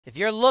If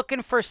you're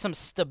looking for some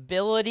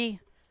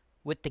stability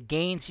with the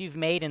gains you've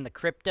made in the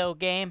crypto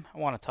game, I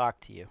want to talk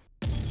to you.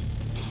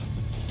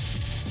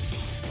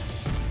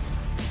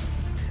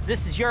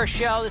 This is your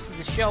show. This is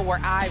the show where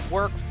I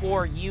work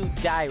for you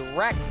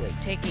directly,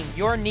 taking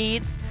your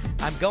needs.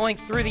 I'm going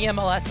through the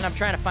MLS and I'm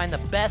trying to find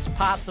the best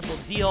possible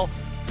deal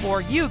for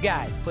you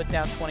guys. Put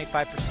down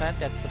 25%.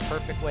 That's the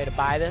perfect way to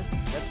buy this.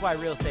 That's why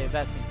real estate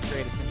investing is the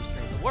greatest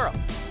industry in the world.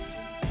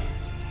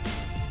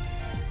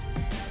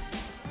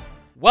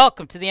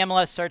 Welcome to the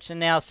MLS Search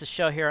and Analysis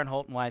Show here on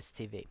Holton Wise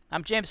TV.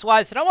 I'm James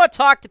Wise, and I want to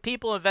talk to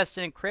people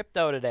invested in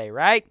crypto today,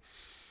 right?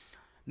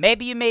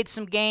 Maybe you made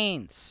some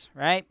gains,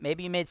 right?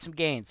 Maybe you made some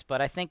gains,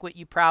 but I think what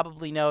you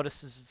probably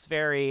notice is it's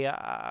very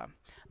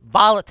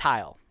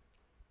volatile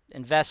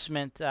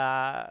investment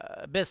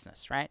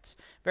business, right? It's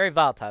very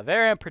volatile,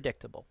 very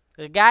unpredictable.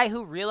 The guy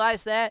who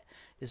realized that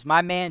is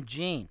my man,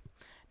 Gene.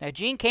 Now,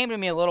 Gene came to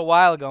me a little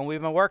while ago, and we've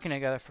been working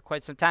together for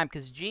quite some time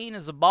because Gene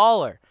is a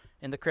baller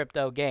in the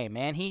crypto game,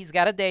 man. He's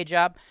got a day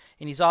job,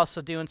 and he's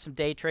also doing some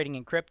day trading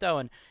in crypto,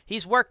 and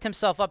he's worked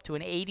himself up to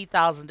an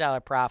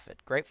 $80,000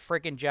 profit. Great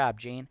freaking job,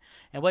 Gene.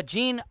 And what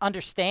Gene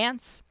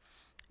understands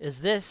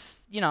is this,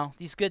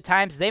 these good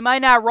times, they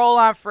might not roll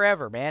on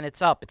forever, man.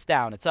 It's up, it's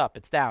down, it's up,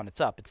 it's down, it's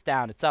up, it's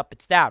down, it's up,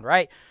 it's down,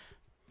 right?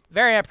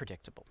 Very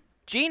unpredictable.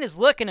 Gene is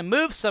looking to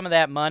move some of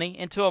that money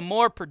into a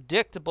more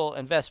predictable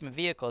investment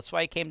vehicle. That's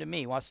why he came to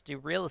me. He wants to do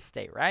real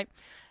estate, right?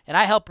 And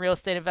I help real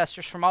estate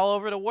investors from all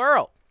over the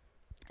world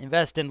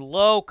invest in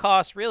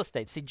low-cost real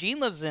estate. See, Gene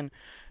lives in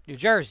New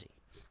Jersey.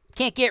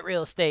 Can't get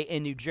real estate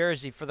in New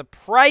Jersey for the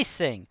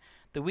pricing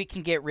that we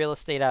can get real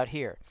estate out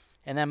here.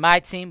 And then my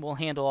team will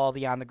handle all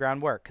the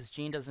on-the-ground work because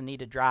Gene doesn't need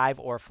to drive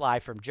or fly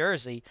from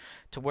Jersey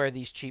to where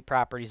these cheap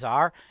properties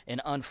are and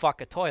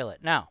unfuck a toilet.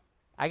 No.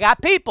 I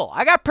got people.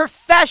 I got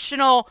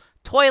professional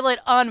toilet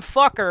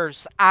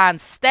unfuckers on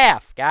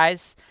staff,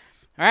 guys.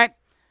 All right?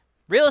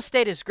 Real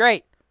estate is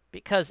great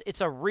because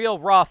it's a real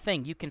raw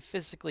thing. You can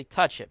physically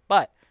touch it.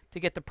 But to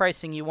get the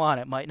pricing you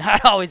want, it might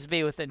not always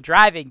be within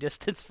driving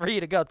distance for you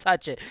to go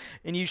touch it.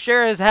 And you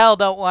sure as hell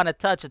don't want to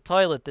touch a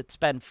toilet that's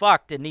been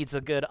fucked and needs a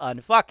good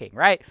unfucking,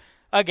 right?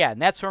 Again,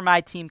 that's where my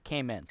team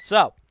came in.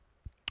 So,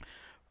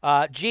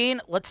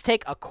 Gene, let's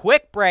take a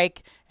quick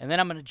break, and then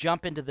I'm going to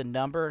jump into the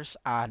numbers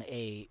on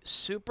a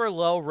super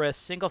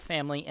low-risk single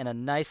family in a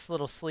nice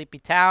little sleepy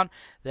town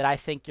that I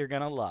think you're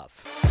going to love.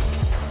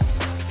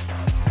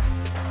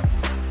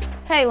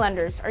 Hey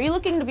lenders, are you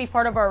looking to be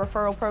part of our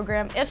referral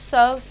program? If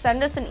so,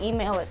 send us an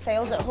email at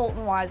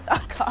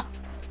sales@holtonwise.com.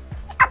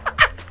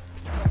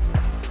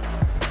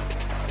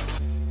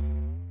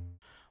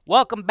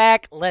 Welcome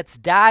back. Let's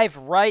dive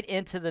right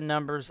into the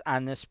numbers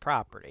on this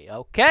property,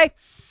 okay?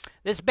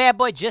 This bad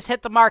boy just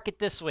hit the market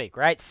this week,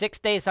 right? 6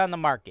 days on the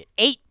market.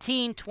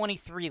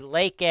 1823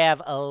 Lake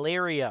Ave,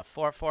 Elyria,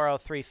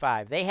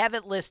 44035. They have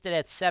it listed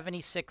at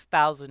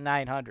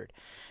 $76,900.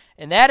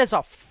 And that is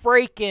a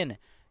freaking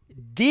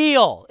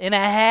deal and a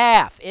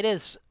half. It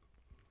is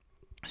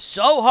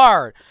so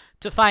hard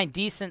to find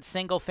decent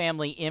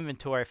single-family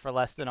inventory for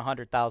less than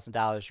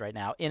 $100,000 right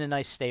now in a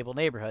nice, stable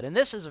neighborhood. And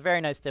this is a very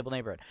nice, stable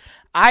neighborhood.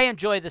 I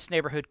enjoy this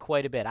neighborhood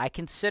quite a bit. I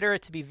consider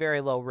it to be very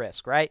low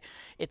risk, right?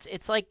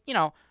 It's like,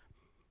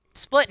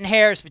 splitting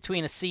hairs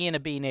between a C and a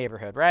B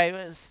neighborhood,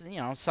 right?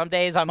 Some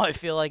days I might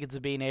feel like it's a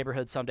B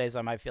neighborhood. Some days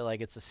I might feel like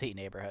it's a C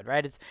neighborhood,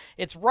 right?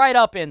 It's right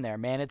up in there,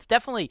 man. It's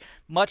definitely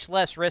much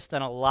less risk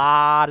than a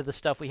lot of the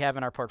stuff we have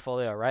in our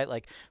portfolio, right?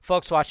 Like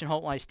folks watching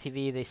Holton Wise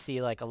TV, they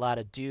see like a lot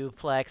of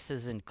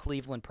duplexes in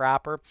Cleveland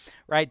proper,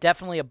 right?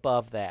 Definitely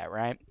above that,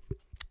 right?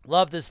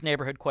 Love this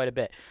neighborhood quite a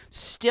bit.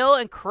 Still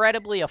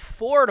incredibly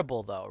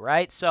affordable, though,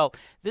 right? So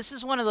this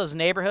is one of those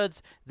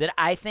neighborhoods that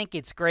I think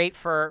it's great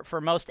for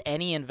most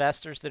any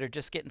investors that are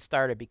just getting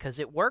started because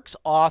it works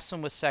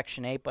awesome with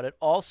Section 8, but it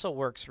also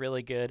works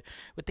really good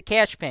with the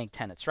cash-paying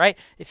tenants, right?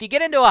 If you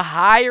get into a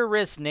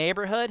higher-risk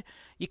neighborhood,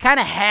 you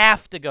kind of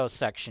have to go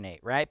Section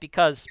 8, right?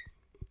 Because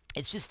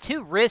it's just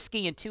too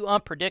risky and too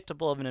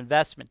unpredictable of an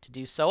investment to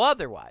do so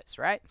otherwise,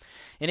 right?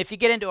 And if you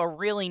get into a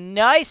really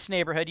nice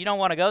neighborhood, you don't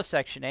want to go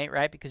Section 8,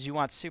 right? Because you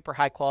want super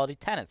high-quality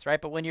tenants, right?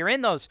 But when you're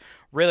in those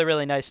really,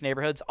 really nice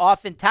neighborhoods,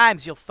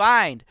 oftentimes you'll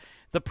find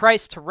the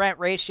price-to-rent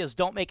ratios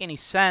don't make any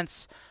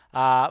sense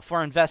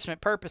for investment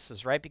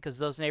purposes, right? Because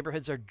those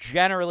neighborhoods are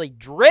generally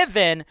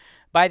driven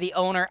by the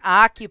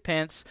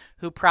owner-occupants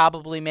who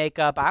probably make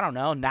up,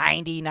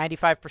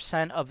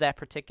 95% of that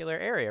particular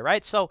area,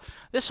 right? So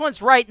this one's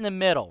right in the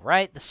middle,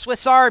 right? The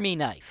Swiss Army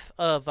knife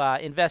of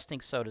investing,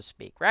 so to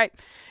speak, right?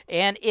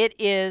 And it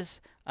is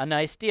a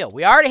nice deal.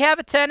 We already have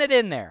a tenant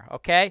in there,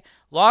 okay?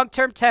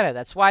 Long-term tenant.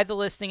 That's why the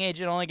listing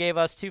agent only gave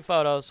us 2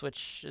 photos,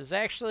 which is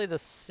actually the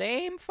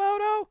same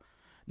photo?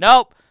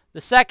 Nope. The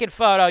second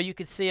photo, you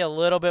can see a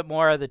little bit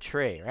more of the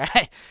tree,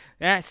 right?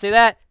 Yeah, see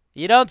that?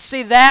 You don't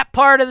see that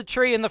part of the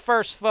tree in the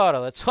first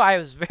photo. That's why it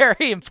was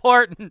very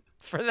important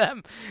for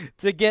them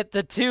to get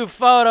the 2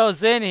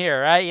 photos in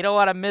here, right? You don't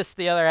want to miss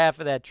the other half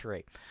of that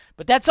tree.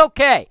 But that's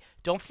okay.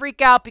 Don't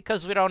freak out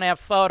because we don't have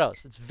photos.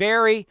 It's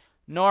very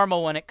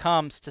normal when it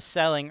comes to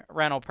selling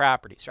rental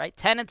properties, right?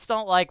 Tenants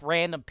don't like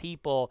random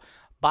people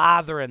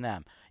bothering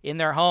them in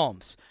their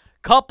homes.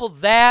 Couple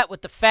that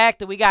with the fact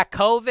that we got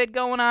COVID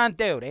going on,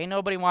 dude, ain't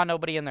nobody want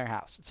nobody in their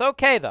house. It's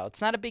okay, though.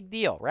 It's not a big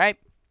deal, right?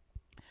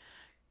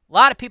 A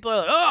lot of people are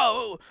like,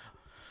 oh,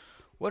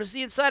 what does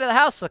the inside of the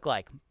house look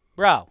like?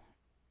 Bro,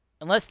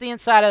 unless the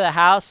inside of the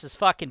house is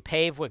fucking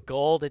paved with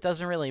gold, it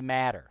doesn't really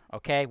matter,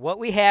 okay? What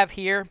we have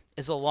here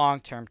is a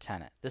long-term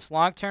tenant. This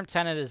long-term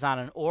tenant is on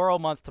an oral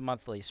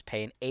month-to-month lease,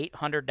 paying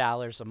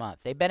 $800 a month.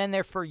 They've been in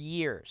there for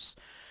years.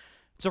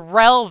 It's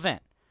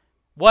irrelevant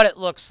what it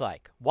looks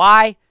like.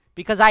 Why?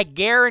 Because I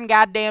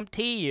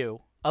guarantee you,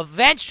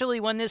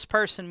 eventually when this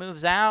person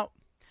moves out,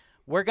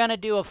 we're going to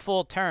do a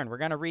full turn. We're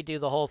going to redo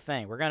the whole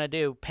thing. We're going to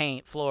do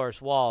paint,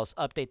 floors, walls,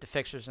 update the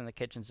fixtures in the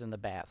kitchens and the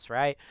baths,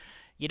 right?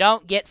 You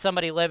don't get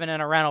somebody living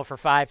in a rental for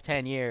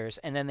 5-10 years,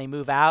 and then they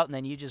move out, and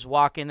then you just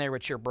walk in there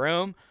with your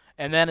broom,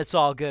 and then it's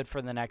all good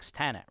for the next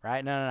tenant,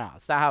 right? No.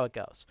 It's not how it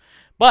goes.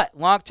 But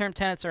long-term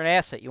tenants are an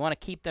asset. You want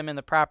to keep them in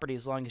the property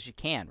as long as you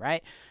can,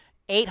 right?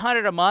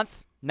 $800 a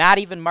month, not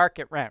even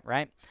market rent,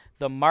 right?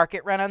 The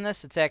market rent on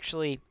this, it's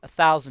actually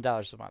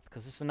 $1,000 a month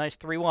because it's a nice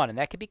 3-1, and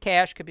that could be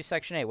cash, could be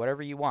Section 8,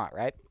 whatever you want,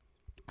 right?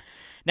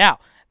 Now,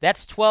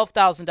 that's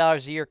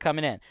 $12,000 a year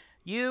coming in.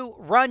 You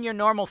run your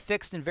normal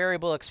fixed and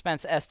variable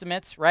expense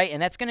estimates, right?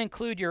 And that's going to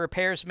include your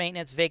repairs,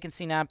 maintenance,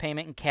 vacancy,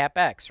 non-payment, and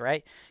CapEx,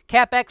 right?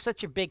 CapEx,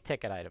 that's your big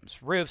ticket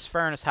items. Roofs,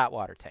 furnace, hot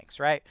water tanks,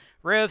 right?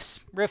 Roof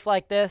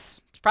like this,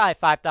 it's probably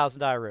a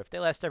 $5,000 roof. They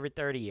last every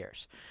 30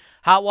 years.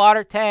 Hot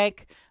water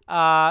tank,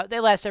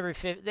 they last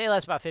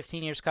about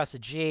 15 years, cost a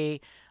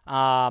G.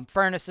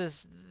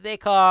 Furnaces, they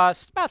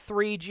cost about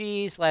 3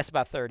 Gs, last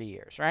about 30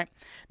 years, right?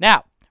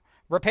 Now,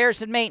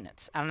 repairs and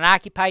maintenance on an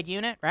occupied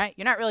unit, right?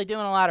 You're not really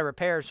doing a lot of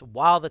repairs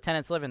while the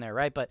tenant's living there,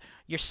 right? But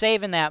you're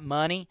saving that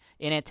money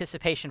in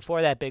anticipation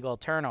for that big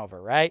old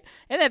turnover, right?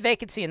 And then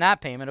vacancy and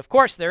non-payment. Of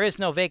course, there is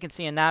no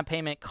vacancy and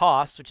non-payment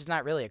cost, which is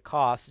not really a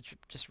cost. It's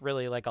just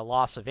really like a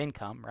loss of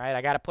income, right?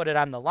 I got to put it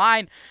on the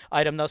line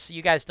item, though, so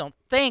you guys don't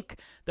think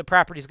the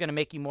property is going to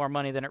make you more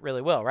money than it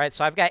really will, right?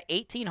 So I've got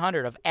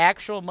 $1,800 of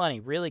actual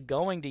money really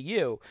going to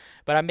you,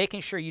 but I'm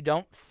making sure you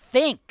don't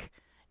think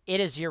it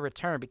is your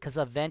return because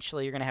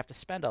eventually you're going to have to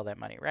spend all that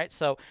money, right?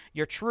 So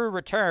your true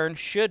return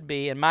should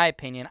be, in my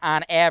opinion,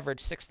 on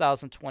average,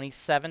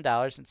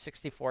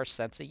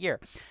 $6,027.64 a year.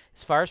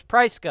 As far as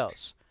price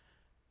goes,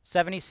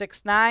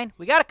 $76,900,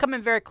 we got to come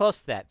in very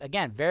close to that.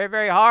 Again, very,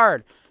 very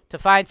hard to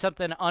find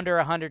something under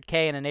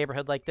 $100K in a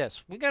neighborhood like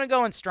this. We're going to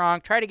go in strong,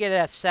 try to get it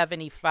at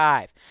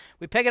 75.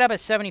 We pick it up at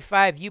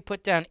 75, you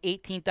put down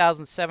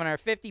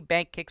 $18,750,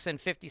 bank kicks in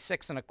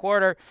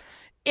 56.25.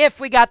 If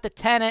we got the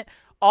tenant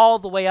all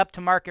the way up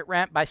to market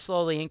rent by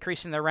slowly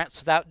increasing the rents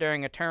without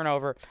during a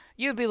turnover,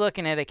 you'd be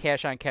looking at a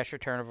cash-on-cash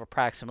return of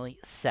approximately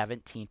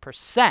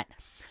 17%.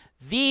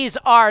 These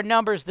are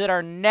numbers that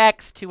are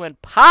next to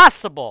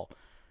impossible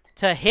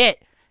to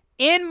hit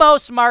in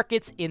most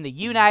markets in the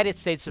United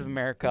States of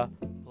America.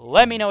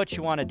 Let me know what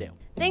you want to do.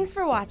 Thanks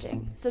for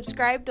watching.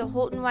 Subscribe to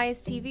Holton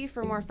Wise TV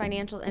for more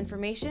financial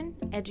information,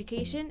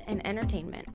 education, and entertainment.